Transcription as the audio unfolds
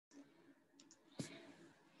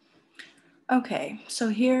Okay, so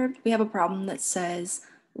here we have a problem that says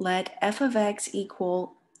let f of x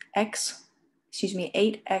equal 8x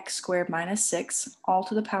squared minus 6 all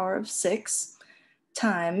to the power of 6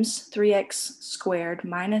 times 3x squared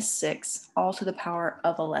minus 6 all to the power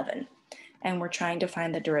of 11. And we're trying to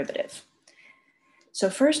find the derivative. So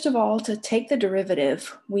first of all, to take the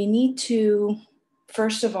derivative, we need to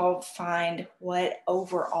first of all find what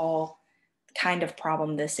overall kind of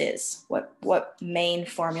problem this is, what main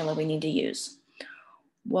formula we need to use.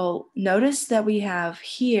 Well, notice that we have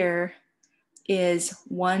here is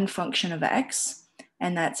one function of x,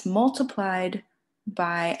 and that's multiplied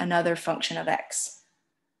by another function of x.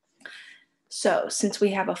 So since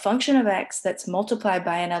we have a function of x that's multiplied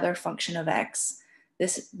by another function of x,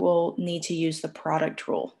 this will need to use the product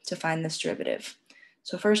rule to find this derivative.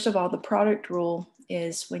 So first of all, the product rule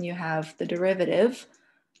is when you have the derivative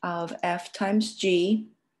of f times g,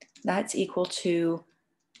 that's equal to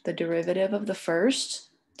the derivative of the first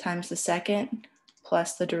times the second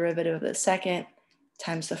plus the derivative of the second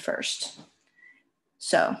times the first.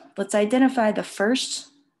 So let's identify the first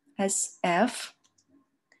as f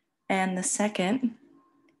and the second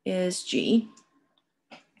is g.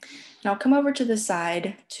 And I'll come over to the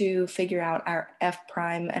side to figure out our f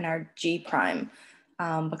prime and our g prime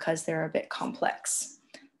because they're a bit complex.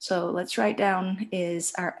 So let's write down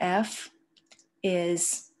is our f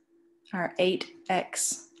is our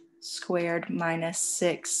 8x squared minus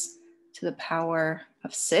 6 to the power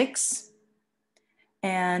of 6.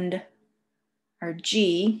 And our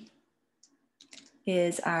g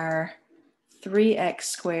is our 3x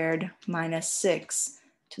squared minus 6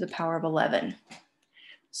 to the power of 11.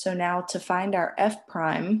 So now to find our f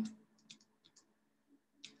prime,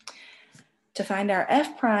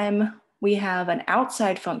 we have an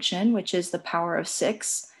outside function, which is the power of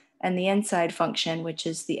 6, and the inside function, which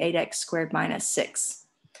is the 8x squared minus 6.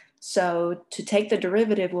 So to take the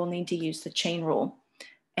derivative, we'll need to use the chain rule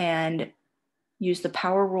and use the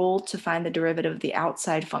power rule to find the derivative of the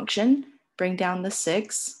outside function, bring down the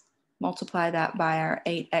 6, multiply that by our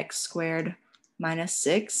 8x squared minus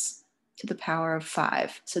 6 to the power of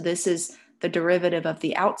 5. So this is the derivative of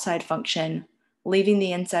the outside function, leaving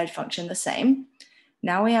the inside function the same.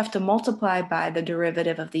 Now we have to multiply by the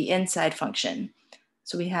derivative of the inside function.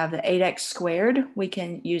 So we have the 8x squared. We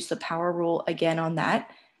can use the power rule again on that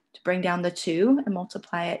to bring down the 2 and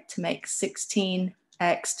multiply it to make 16x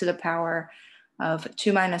to the power of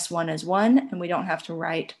 2 minus 1 is 1, and we don't have to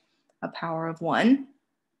write a power of 1.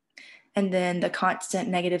 And then the constant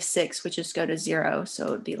negative 6 would just go to 0, so it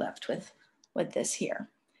would be left with this here.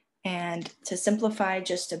 And to simplify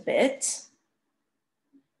just a bit,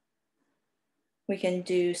 we can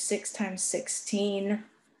do 6 times 16,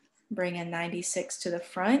 bring in 96 to the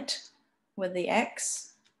front with the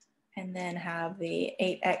x, and then have the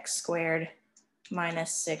 8x squared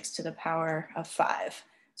minus 6 to the power of 5.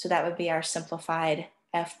 So that would be our simplified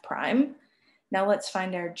f prime. Now let's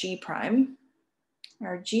find our g prime.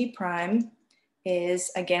 Our g prime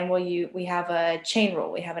is, again, we have a chain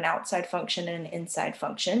rule. We have an outside function and an inside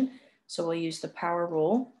function. So we'll use the power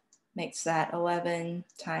rule. Makes that 11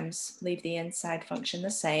 times, leave the inside function the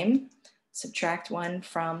same, subtract 1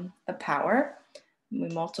 from the power. We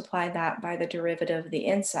multiply that by the derivative of the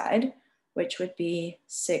inside, which would be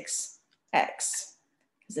 6x, because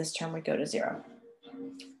this term would go to 0.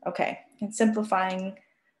 Okay, and simplifying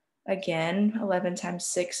again, 11 times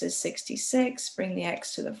 6 is 66, bring the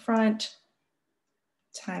x to the front,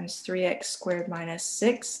 times 3x squared minus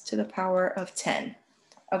 6 to the power of 10.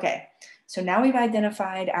 Okay, so now we've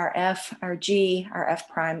identified our f, our g, our f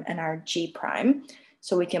prime, and our g prime.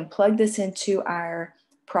 So we can plug this into our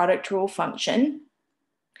product rule function.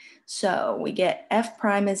 So we get f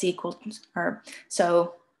prime is equal to,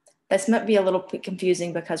 so this might be a little bit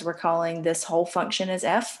confusing because we're calling this whole function as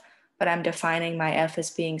f, but I'm defining my f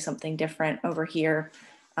as being something different over here.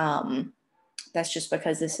 That's just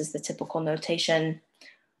because this is the typical notation.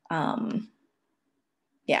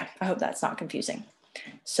 Yeah, I hope that's not confusing.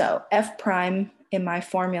 So f prime in my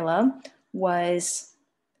formula was,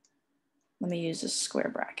 let me use a square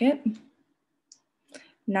bracket,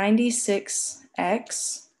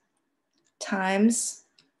 96x times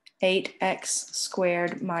 8x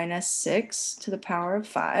squared minus 6 to the power of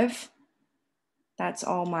 5. That's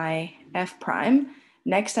all my f prime.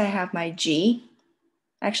 Next I have my g.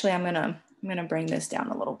 Actually, I'm gonna bring this down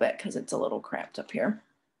a little bit because it's a little cramped up here.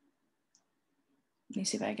 Let me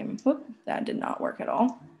see if I can, whoop, that did not work at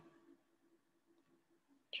all.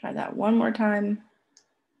 Try that one more time.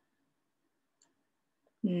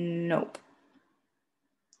 Nope.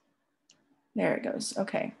 There it goes,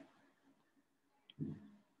 okay.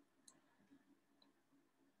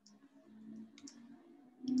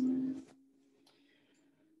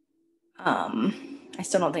 I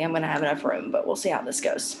still don't think I'm going to have enough room, but we'll see how this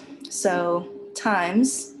goes. So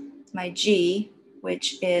times my g,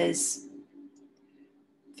 which is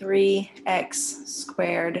 3x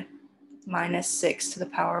squared minus 6 to the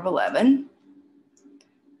power of 11.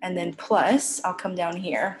 And then plus, I'll come down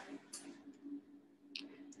here.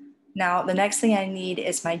 Now, the next thing I need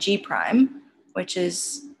is my g prime, which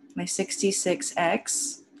is my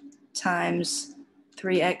 66x times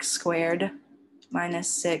 3x squared minus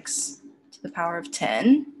 6 to the power of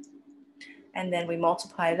 10. And then we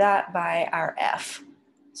multiply that by our f.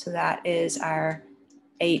 So that is our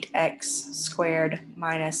 8x squared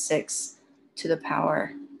minus 6 to the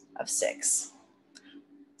power of 6.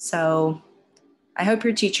 So I hope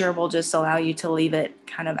your teacher will just allow you to leave it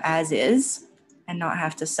kind of as is and not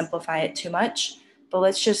have to simplify it too much. But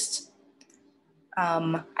let's just,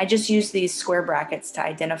 I just use these square brackets to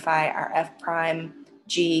identify our f prime,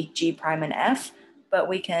 g, g prime, and f, but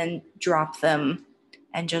we can drop them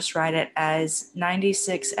and just write it as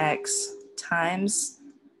 96x times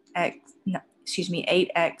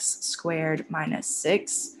 8x squared minus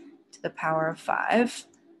 6 to the power of 5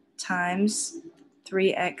 times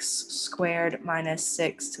 3x squared minus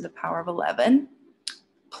 6 to the power of 11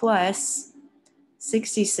 plus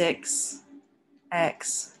 66x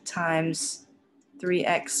times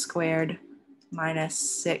 3x squared minus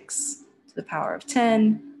 6 to the power of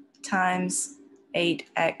 10 times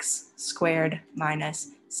 8x squared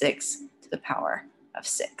minus 6 to the power of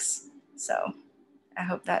 6. So I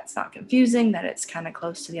hope that's not confusing, that it's kind of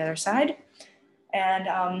close to the other side.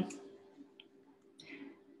 And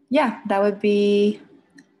yeah, that would be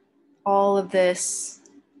all of this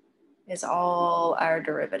is all our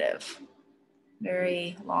derivative.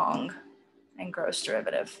 Very long and gross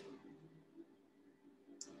derivative.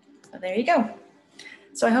 So there you go.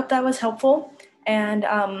 So I hope that was helpful. And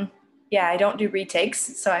yeah, I don't do retakes,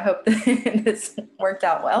 so I hope that this worked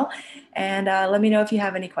out well. And let me know if you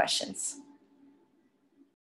have any questions.